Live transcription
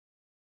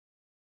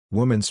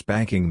Woman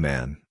spanking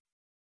man.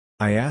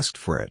 I asked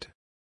for it.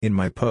 In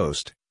my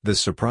post, "The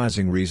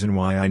surprising reason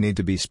why I need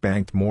to be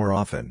spanked more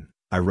often,"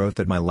 I wrote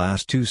that my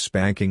last 2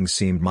 spankings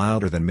seemed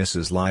milder than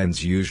Mrs.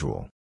 Lyon's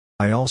usual.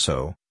 I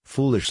also,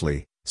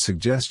 foolishly,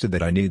 suggested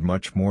that I need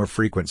much more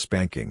frequent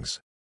spankings.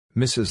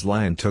 Mrs.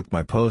 Lyon took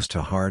my post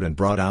to heart and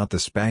brought out the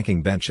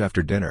spanking bench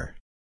after dinner.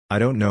 I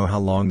don't know how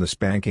long the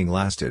spanking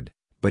lasted,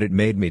 but it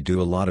made me do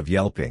a lot of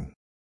yelping.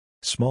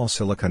 Small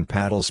silicone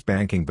paddle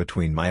spanking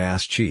between my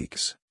ass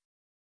cheeks.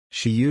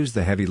 She used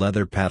the heavy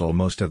leather paddle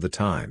most of the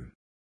time.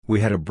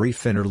 We had a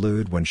brief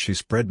interlude when she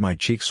spread my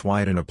cheeks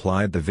wide and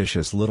applied the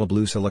vicious little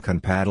blue silicone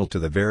paddle to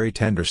the very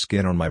tender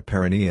skin on my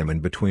perineum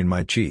and between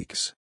my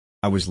cheeks.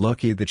 I was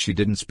lucky that she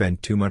didn't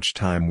spend too much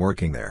time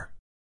working there.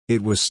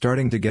 It was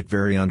starting to get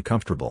very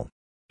uncomfortable.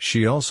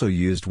 She also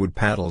used wood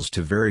paddles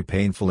to very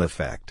painful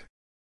effect.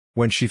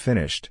 When she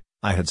finished,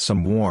 I had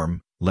some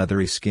warm,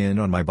 leathery skin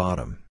on my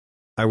bottom.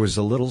 I was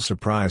a little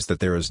surprised that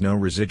there is no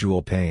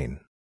residual pain.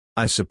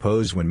 I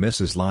suppose when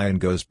Mrs. Lyon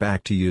goes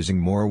back to using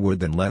more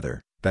wood than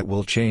leather, that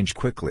will change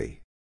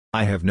quickly.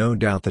 I have no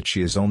doubt that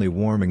she is only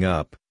warming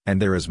up,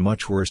 and there is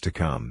much worse to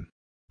come.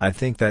 I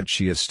think that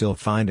she is still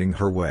finding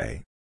her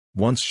way.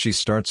 Once she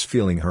starts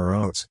feeling her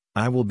oats,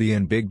 I will be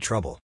in big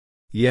trouble.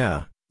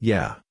 Yeah,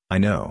 I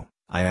know,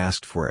 I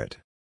asked for it.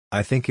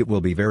 I think it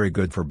will be very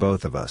good for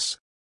both of us.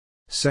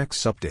 Sex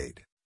update.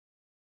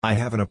 I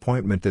have an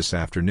appointment this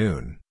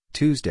afternoon,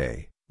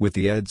 Tuesday, with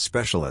the ED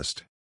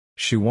specialist.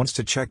 She wants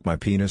to check my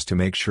penis to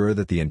make sure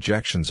that the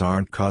injections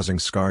aren't causing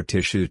scar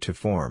tissue to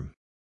form.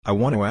 I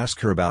want to ask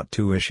her about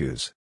 2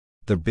 issues.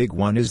 The big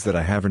one is that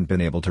I haven't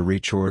been able to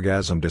reach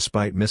orgasm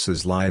despite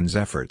Mrs. Lyon's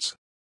efforts.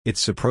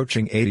 It's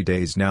approaching 80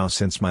 days now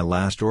since my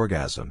last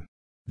orgasm.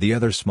 The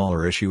other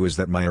smaller issue is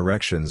that my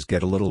erections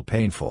get a little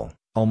painful,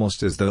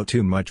 almost as though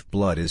too much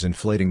blood is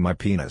inflating my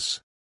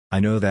penis. I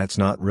know that's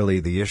not really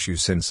the issue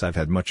since I've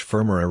had much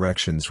firmer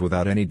erections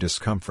without any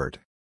discomfort.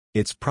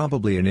 It's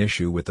probably an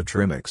issue with the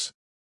trimix.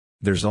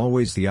 There's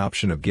always the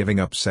option of giving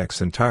up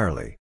sex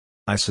entirely.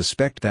 I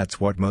suspect that's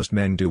what most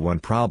men do when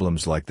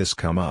problems like this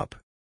come up.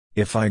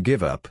 If I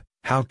give up,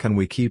 how can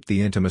we keep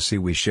the intimacy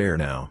we share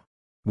now?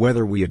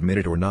 Whether we admit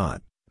it or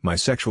not, my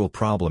sexual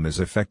problem is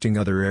affecting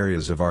other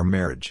areas of our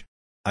marriage.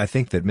 I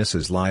think that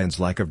Mrs. Lyon's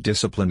lack of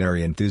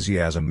disciplinary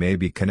enthusiasm may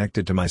be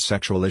connected to my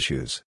sexual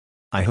issues.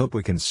 I hope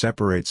we can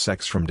separate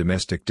sex from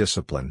domestic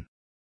discipline.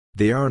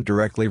 They aren't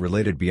directly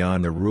related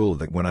beyond the rule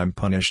that when I'm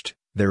punished,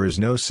 there is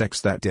no sex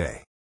that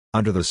day.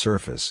 Under the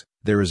surface,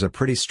 there is a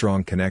pretty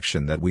strong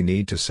connection that we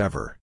need to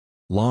sever.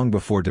 Long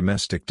before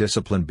domestic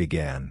discipline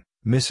began,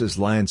 Mrs.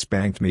 Lyon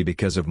spanked me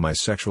because of my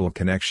sexual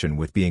connection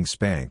with being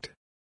spanked.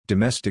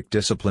 Domestic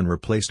discipline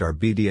replaced our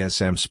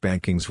BDSM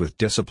spankings with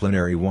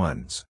disciplinary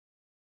ones.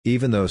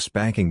 Even though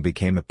spanking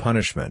became a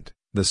punishment,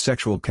 the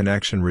sexual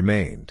connection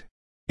remained.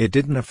 It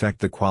didn't affect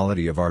the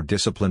quality of our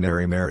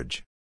disciplinary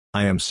marriage.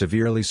 I am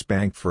severely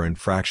spanked for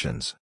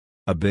infractions.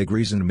 A big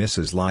reason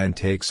Mrs. Lyon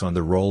takes on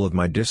the role of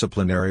my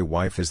disciplinary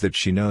wife is that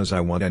she knows I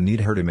want and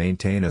need her to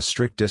maintain a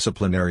strict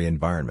disciplinary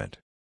environment.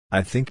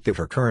 I think that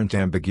her current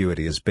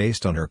ambiguity is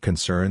based on her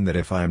concern that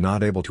if I am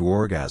not able to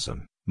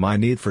orgasm, my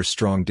need for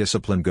strong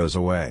discipline goes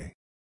away.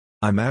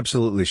 I'm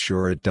absolutely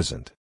sure it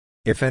doesn't.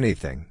 If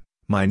anything,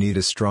 my need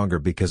is stronger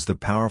because the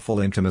powerful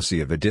intimacy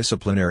of a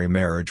disciplinary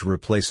marriage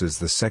replaces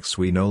the sex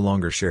we no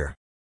longer share.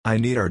 I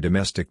need our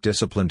domestic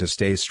discipline to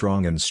stay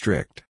strong and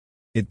strict.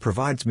 It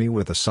provides me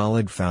with a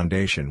solid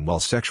foundation while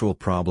sexual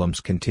problems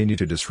continue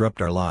to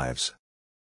disrupt our lives.